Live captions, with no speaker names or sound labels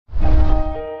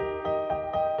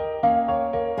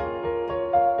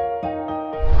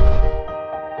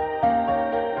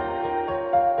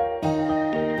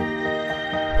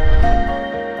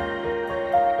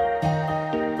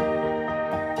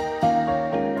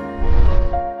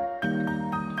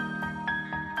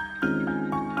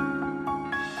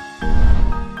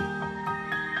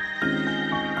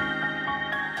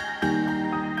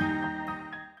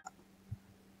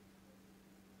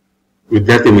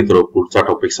विद्यार्थी मित्रों, पुढचा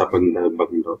टॉपिक आपण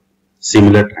बघणार आहोत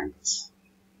similar triangles.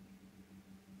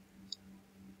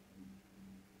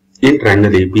 In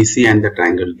triangle ABC and the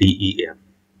triangle DEF,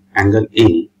 angle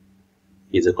A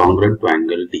is a congruent to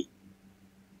angle D.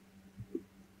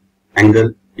 And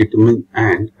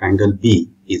angle B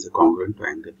is a congruent to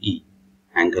angle E.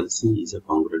 Angle C is a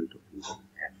congruent to angle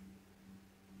F.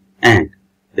 And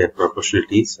their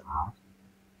proportionalities are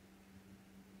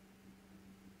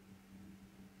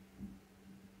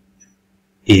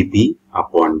AB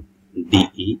upon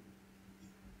DE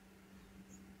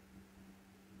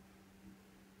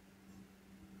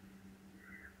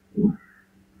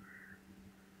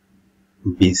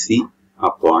BC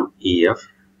upon EF,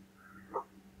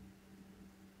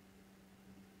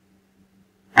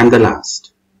 and the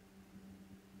last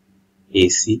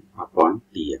AC upon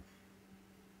DF.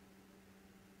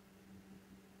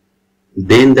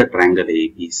 Then the triangle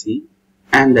ABC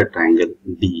and the triangle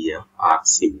DEF are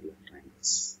similar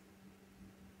triangles.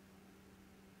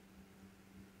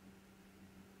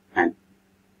 And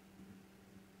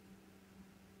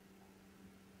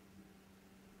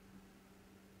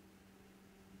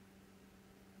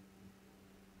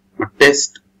a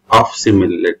test of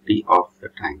similarity of the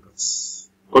triangles.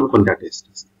 कोणकोणत्या test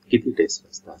असतात, किती test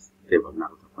असतात ते बघणार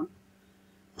आहोत आपण.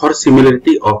 For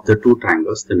similarity of the two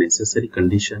triangles, the necessary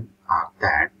condition are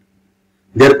that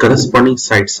their corresponding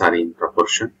sides are in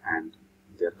proportion and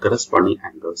their corresponding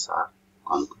angles are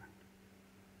congruent.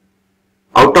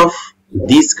 Out of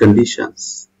these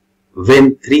conditions,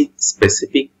 when three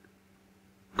specific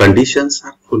conditions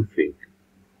are fulfilled,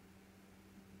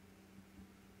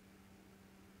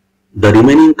 the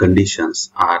remaining conditions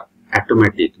are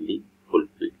automatically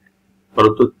fulfilled.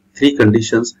 परंतु 3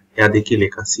 conditions या देखील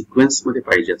एका sequence मध्ये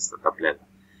पाहिजे असतात आपल्याला.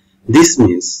 This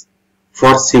means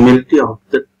for similarity of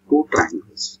the two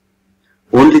triangles,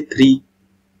 only 3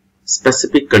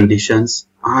 specific conditions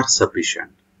are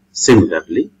sufficient.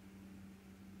 Similarly,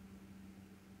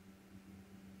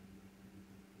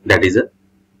 that is a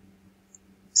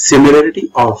similarity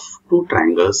of two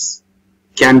triangles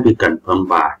can be confirmed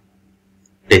by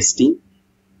testing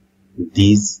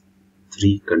these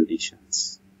 3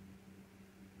 conditions.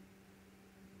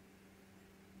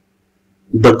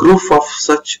 The group of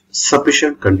such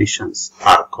sufficient conditions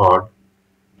are called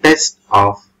test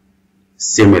of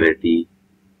similarity,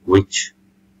 which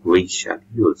we shall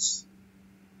use.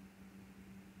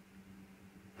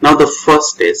 Now the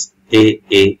first test,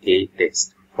 AAA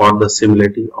test, for the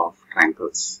similarity of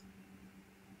triangles.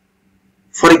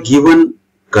 For a given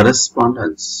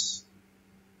correspondence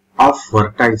of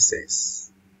vertices,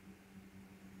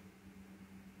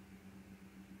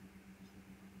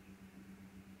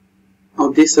 now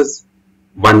this is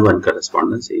 1-1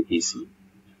 correspondence ABC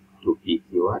to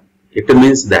PQR. It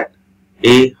means that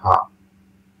A हा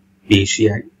P she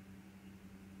आहे,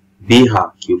 B हा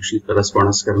Q she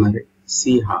correspondence करणार आहे,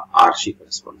 C हा R she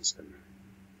correspondence करणार आहे.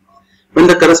 When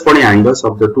the corresponding angles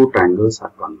of the two triangles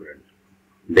are congruent,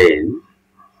 then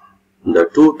the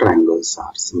two triangles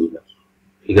are similar.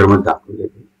 Figure मध्ये दाखवले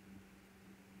आहे.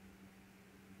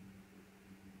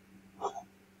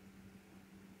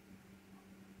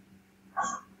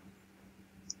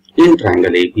 In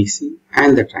triangle ABC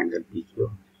and the triangle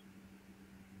PQR,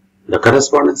 the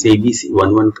correspondence ABC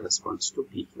 1-1 corresponds to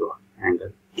PQR.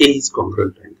 Angle A is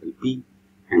congruent to angle B,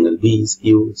 angle B is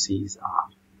Q, C is R.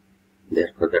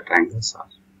 Therefore, the triangles are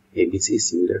ABC is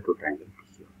similar to triangle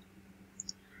PQR.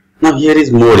 Now, here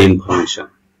is more information.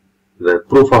 The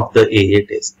proof of the AA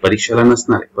test परीक्षेला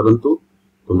नसणार आहे, परंतु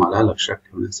तुम्हाला लक्षात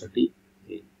ठेवण्यासाठी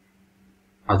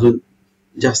अजून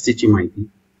जास्तीची माहिती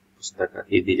पुस्तकात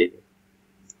हे दिलेली आहे.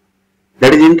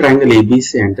 That is in triangle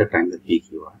ABC and the triangle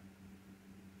PQR.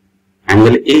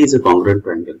 Angle A is a congruent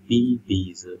to angle B, B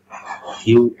is a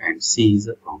Q, and C is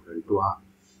a congruent to R.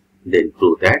 Then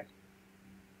prove that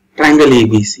triangle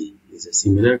ABC is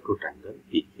similar to triangle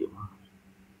PQR.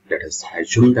 Let us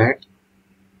assume that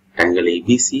triangle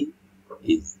ABC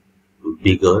is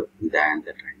bigger than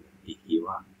the triangle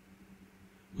PQR.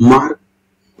 Mark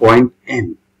point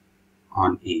N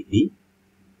on AB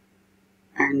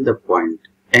and the point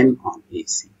N on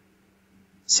AC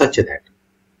such that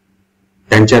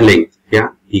त्यांच्या length या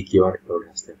PQR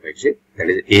एवढ्या असल्या पाहिजे. That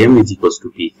is AM is equals to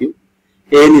PQ,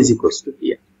 AN is equals to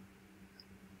PR.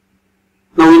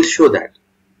 Now we'll show that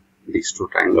these two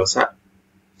triangles are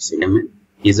similar.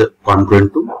 Is a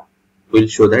congruent to. We'll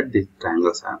show that these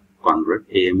triangles are congruent.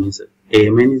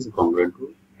 AMN is congruent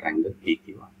to triangle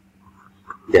PQR.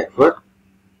 Therefore,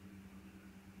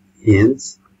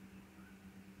 hence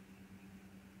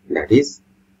that is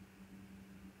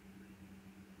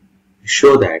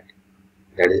show that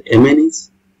is MN is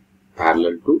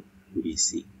parallel to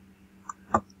BC.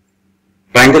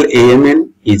 Triangle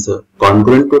AMN is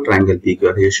congruent to triangle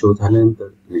PQR. Hey show झाल्यानंतर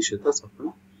निश्चितच आपण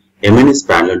MN is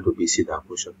parallel to BC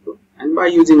दाखवू शकतो. And by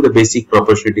using the basic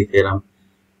proportionality theorem,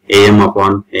 AM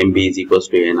upon MB is equals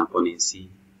to N upon AC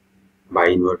by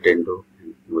inverted row,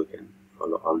 and we can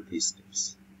follow all these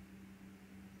steps.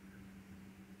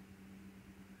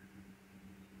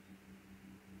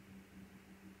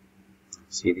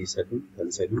 See this again,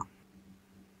 once again.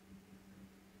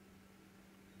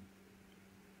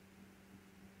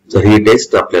 जर ही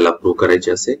test आपल्याला prove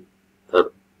करायची असेल तर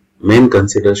main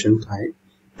consideration काय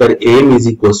तर AM is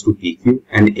equals to PQ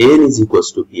and AN is equals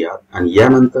to PR आणि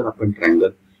यानंतर आपण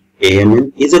triangle AMN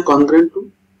is a congruent to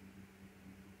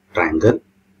triangle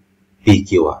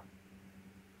PQR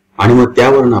आणि मग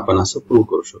त्यावरून आपण असं प्रूव्ह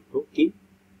करू शकतो की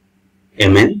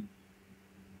MN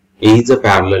is a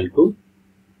parallel to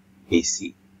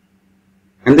BC.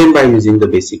 And then by using the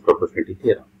basic proportionality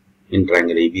theorem in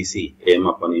triangle ABC, AM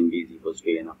upon MB is equals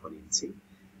to N upon NC,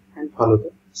 and follow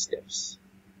the steps.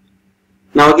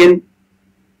 Now again,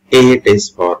 a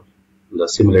test for the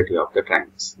similarity of the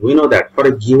triangles. We know that for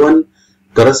a given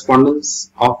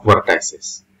correspondence of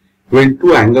vertices, when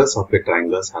two angles of a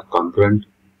triangle are congruent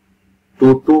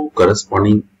to two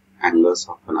corresponding angles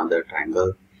of another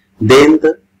triangle, then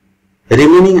the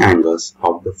remaining angles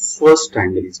of the first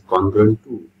triangle is congruent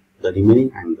to the remaining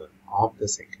angle of the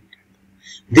second triangle.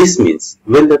 This means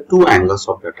when the two angles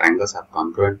of the triangles are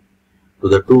congruent to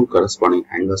the two corresponding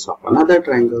angles of another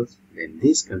triangle, then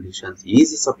this condition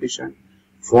is sufficient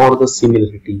for the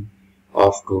similarity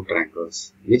of two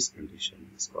triangles. This condition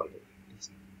is called a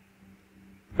test.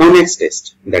 Now next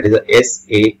test, that is the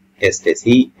SAS test.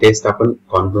 He test आपण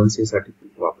congruency साठी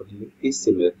वापरली, ही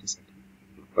similarity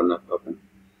साठी.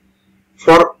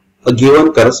 For a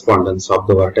given correspondence of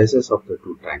the vertices of the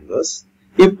two triangles,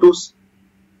 if two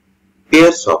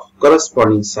pairs of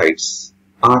corresponding sides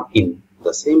are in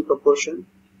the same proportion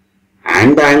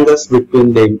and the angles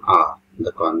between them are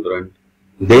the congruent,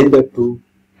 then the two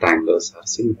triangles are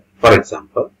similar. For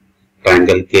example,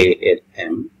 triangle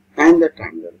KLM and the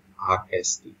triangle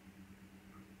RST.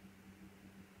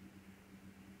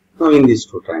 Now in these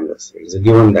two triangles, it is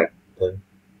given that the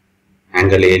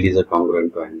angle L is a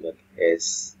congruent to angle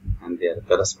S and their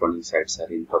corresponding sides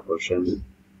are in proportion.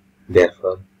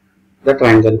 Therefore, the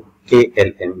triangle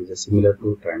KLM is similar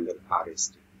to triangle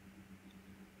RST.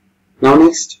 Now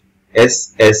next,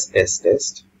 SSS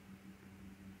test.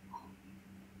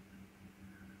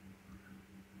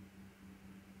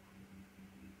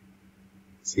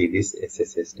 See this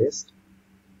SSS test.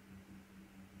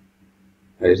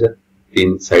 There is a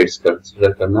तीन sides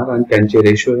consider करणार आणि त्यांचे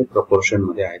ratio हे proportion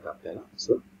मध्ये आहेत आपल्याला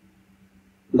असं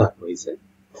दाखवायचं आहे.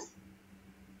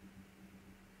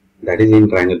 That is in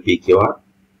triangle PQR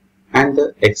and the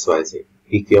XYZ,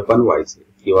 PQ upon YZ,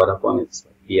 QR upon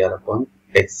XY, PR upon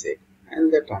XZ,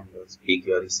 and the triangles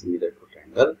PQR is similar to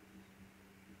triangle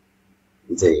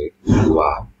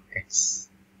ZYX.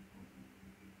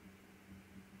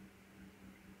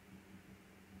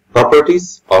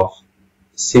 Properties of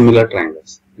similar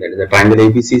triangles. That is the triangle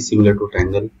ABC is similar to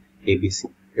triangle ABC.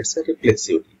 It's a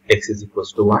reflexivity. X is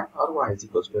equals to Y or Y is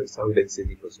equals to X, or X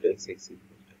is equals to X, X is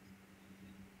equals to X.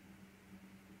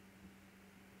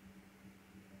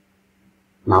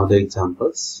 Now the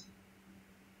examples.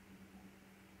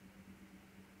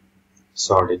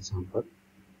 Short example.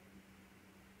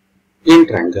 In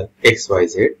triangle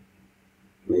XYZ,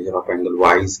 measure of angle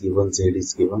Y is given, Z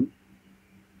is given.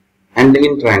 And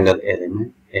in triangle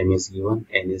LMN, M is given,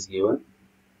 N is given.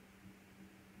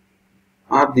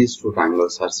 Are these two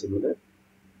triangles are similar?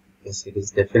 Yes, it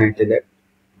is definitely that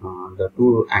the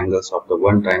two angles of the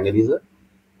one triangle is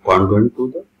congruent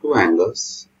to the two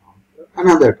angles of the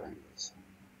another triangles.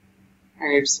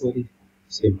 And it's very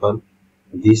simple.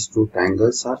 These two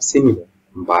triangles are similar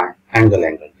by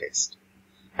angle-angle test.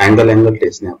 Angle-angle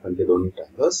test ने आपण ते दोन्ही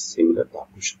triangles similar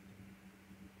दाखवू शकतो.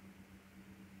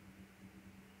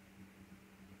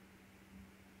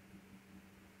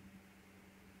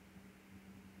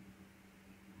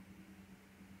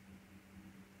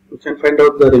 We can find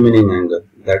out the remaining angle,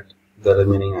 that the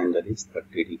remaining angle is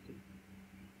 30 degree.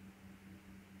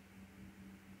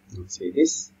 You see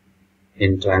this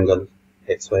in triangle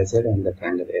XYZ and the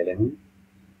triangle LMN,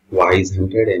 Y is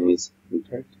 100, M is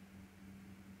 100.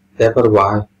 Therefore,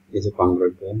 Y is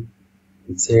congruent to M,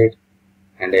 Z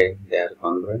and A, they are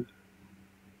congruent.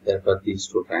 Therefore, these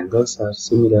two triangles are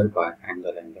similar by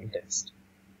angle-angle test.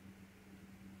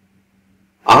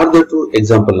 Are the two,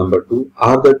 example number 2,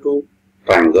 are the two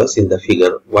triangles in the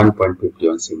figure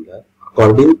 1.51 similar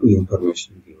according to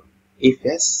information given? If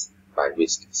yes, by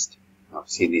which test? Now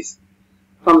see this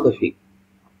from the figure.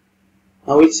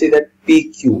 Now we'll see that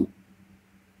PQ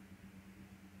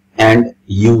and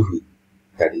UV,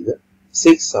 that is a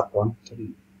 6 upon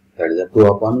 3, that is a 2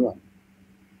 upon 1.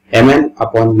 MN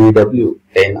upon VW,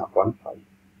 10 upon 5,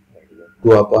 that is a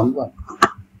 2 upon 1.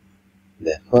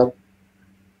 Therefore,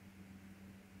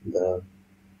 the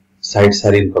sides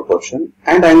are in proportion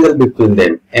and angle between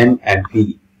them, M and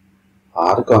V,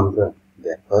 are congruent.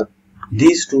 Therefore,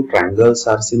 these two triangles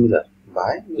are similar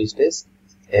by which test?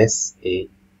 Sss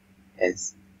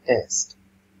test.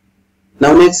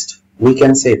 Now next, we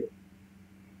can say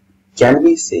that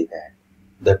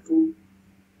the two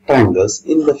triangles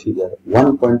in the figure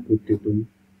 1.52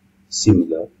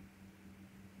 similar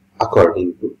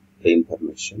according to the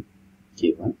information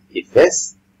given if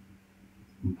S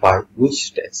by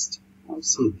which test? Now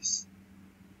see this.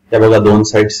 या बघा दोन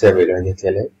sides वेगळ्या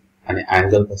घेतलेल्या आहेत आणि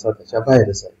angle कसा त्याच्या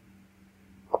बाहेरच आहे.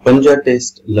 आपण ज्या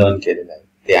टेस्ट लर्न केलेल्या आहेत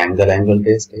ते अँगल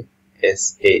टेस्ट आहे,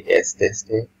 SAS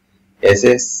टेस्ट आहे,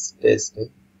 SS टेस्ट आहे,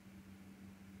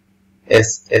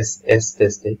 SSS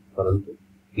टेस्ट आहे, परंतु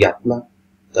यातला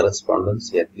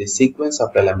करस्पॉन्डन्स यातली सिक्वेन्स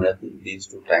आपल्याला मिळत नाही. These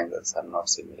two triangles are not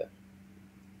similar.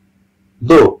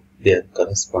 Though their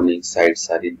corresponding sides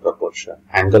are in proportion.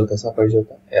 Angle कसा पाहिजे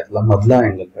होता? यातला मधला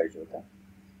अँगल पाहिजे होता.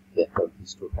 Therefore,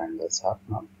 these two triangles are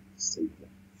not similar.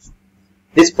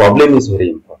 This problem is very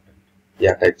important.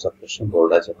 या टाइप्स ऑफ क्वेश्चन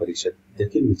बोर्डाच्या परीक्षेत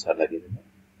देखील विचारला गेलेला आहे.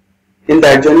 In the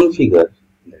adjoining figure,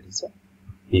 that is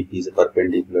BP is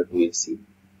perpendicular to AC,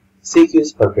 CQ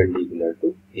is perpendicular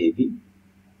to AB.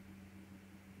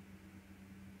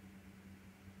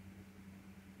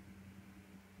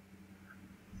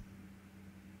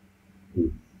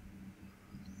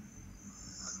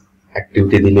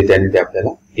 Activity दिली त्याने ते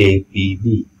आपल्याला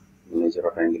APB measure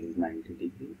of angle is 90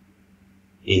 degree,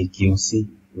 AQC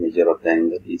measure of the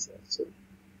angle is also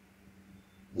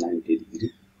 90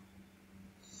 degree.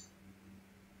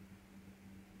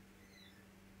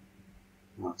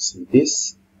 Now see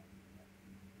this.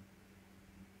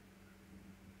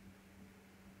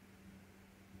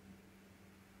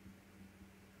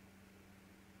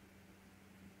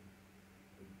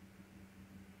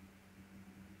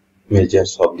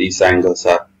 Measures of these angles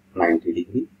are 90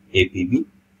 degree, APB.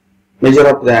 Measure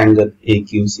of the angle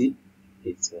AQC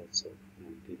is also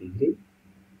 90 degree.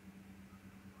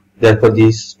 Therefore,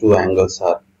 these two angles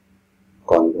are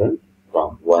congruent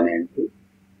from 1 and 2.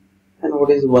 And what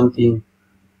is one thing?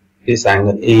 This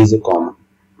angle A is a common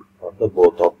for the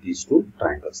both of these two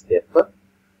triangles. Therefore,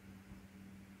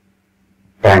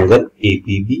 triangle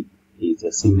APB is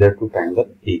similar to triangle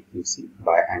AQC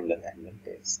by angle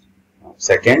test. Now,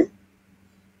 second,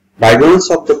 diagonals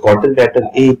of the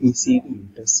quadrilateral ABCD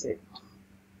intersect.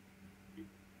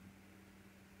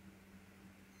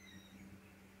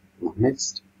 Now,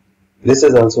 next, this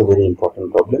is also very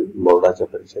important problem. बोर्डाच्या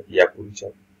परीक्षेत यापूर्वीच्या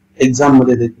exam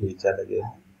मध्ये देखील विचारला गेला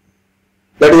आहे.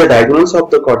 That is the diagonals of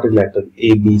the quadrilateral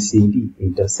ABCD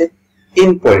intersect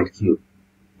in point Q.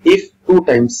 If 2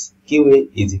 times QA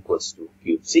is equals to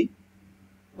QC,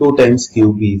 2 times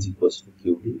QB is equals to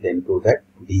QD, then to that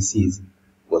DC is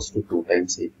equals to 2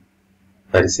 times AB.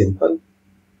 Very simple.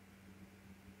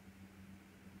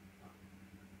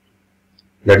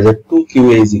 That is that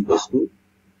 2QA is equals to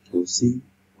QC,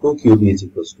 2QB is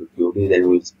equals to QD, then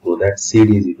we will prove that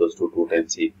CD is equals to 2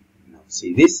 times AB. Now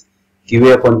see this,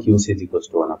 QA upon QC is equals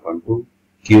to 1 upon 2,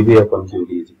 QB upon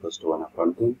QD is equals to 1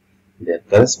 upon 2. Their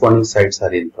corresponding sides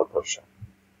are in proportion.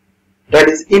 That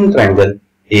is in triangle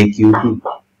AQB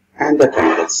and the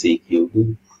triangle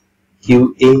CQB,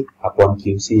 QA upon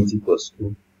QC is equals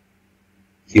to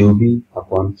QB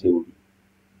upon QD.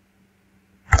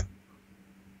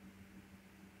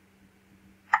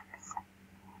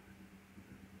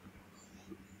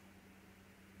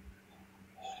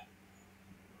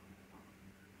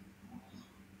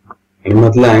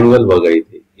 मधला angle बघा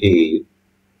इथे A,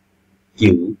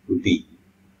 Q, B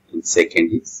and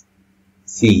second is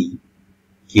C,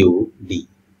 Q, D.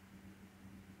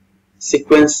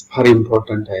 Sequence far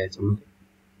important आहे याच्यामध्ये.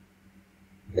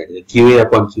 That is QA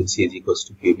upon QC is equals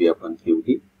to QB upon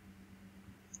QD.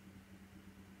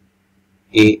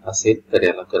 A असेल तर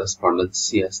याला correspondence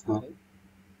C असणार आहे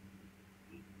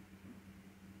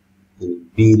आणि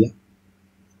B ला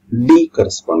D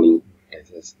corresponding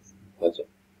असेल.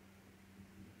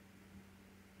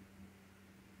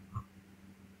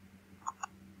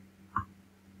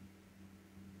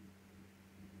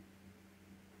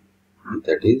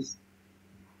 That is,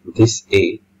 this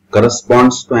A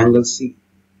corresponds to angle C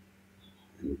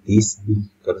and this B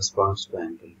corresponds to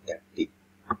angle D,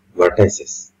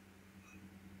 vertices.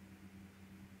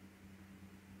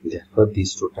 Therefore,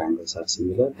 these two triangles are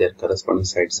similar. Their corresponding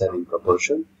sides are in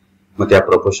proportion. मग त्या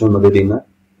proportion मध्ये देणार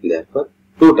Therefore,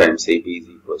 2 times AB is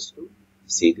equals to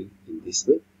CD. In this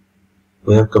way,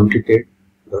 we have completed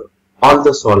all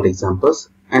the solved examples.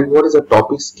 And what is the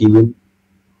topics given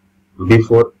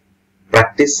before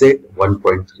practice set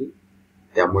 1.3.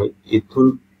 त्यामुळे इथून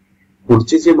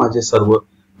पुढचे जे माझे सर्व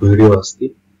video असतील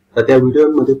तर त्या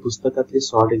व्हिडिओमध्ये पुस्तकातले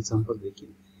सॉल्व्ड एक्झाम्पल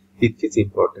देखील तितकेच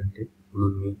इम्पॉर्टंट आहे,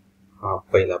 म्हणून मी हा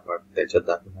पहिला पार्ट त्याच्यात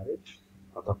दाखवणार आहे.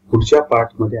 आता पुढच्या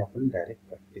पार्ट मध्ये आपण डायरेक्ट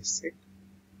प्रॅक्टिस सेट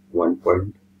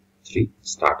 1.3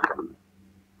 स्टार्ट करणार.